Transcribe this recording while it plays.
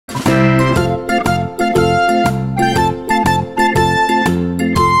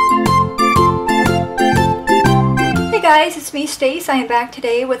guys, it's me Stacy. I am back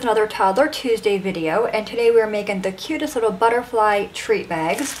today with another Toddler Tuesday video, and today we're making the cutest little butterfly treat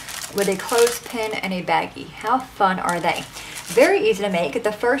bags with a clothespin and a baggie. How fun are they? Very easy to make.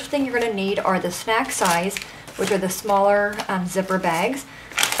 The first thing you're going to need are the snack size, which are the smaller zipper bags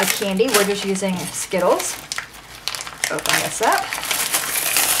of candy. We're just using Skittles. Open this up.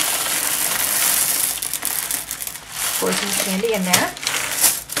 Pour some candy in there.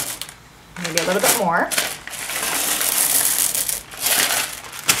 Maybe a little bit more.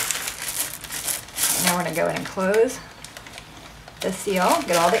 Now we're going to go in and close the seal,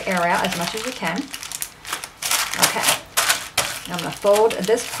 get all the air out as much as you can. Okay, now I'm going to fold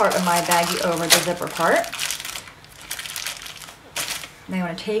this part of my baggie over the zipper part. Now you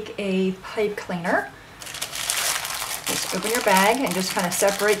want to take a pipe cleaner, just open your bag and just kind of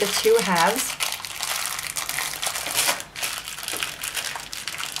separate the two halves.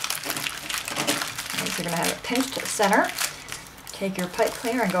 So you're going to have it pinched at center. Take your pipe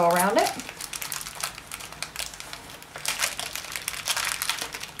cleaner and go around it.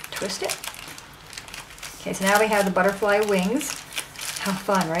 Twist it. Okay, so now we have the butterfly wings. How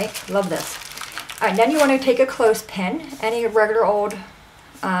fun, right? Love this. All right, then you want to take a clothespin, any regular old,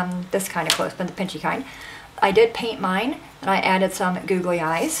 this kind of clothespin, the pinchy kind. I did paint mine, and I added some googly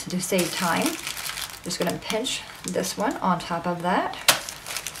eyes to save time. Just going to pinch this one on top of that,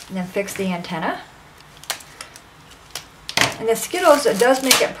 and then fix the antenna. And the Skittles, it does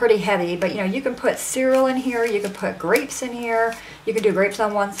make it pretty heavy, but you know, you can put cereal in here, you can put grapes in here, you can do grapes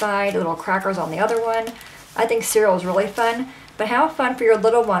on one side, little crackers on the other one. I think cereal is really fun, but how fun for your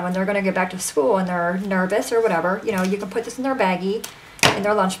little one when they're going to get back to school and they're nervous or whatever. You know, you can put this in their baggie, in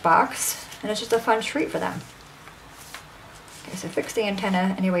their lunchbox, and it's just a fun treat for them. Okay, so fix the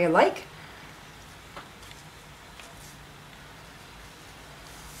antenna any way you like.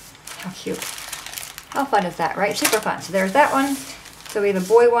 How cute. How fun is that, right? Super fun. So there's that one. So we have a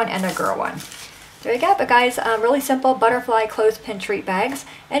boy one and a girl one. There you go. But guys, really simple butterfly clothespin treat bags.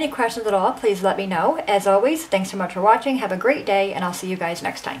 Any questions at all, please let me know. As always, thanks so much for watching. Have a great day, and I'll see you guys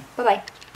next time. Bye-bye.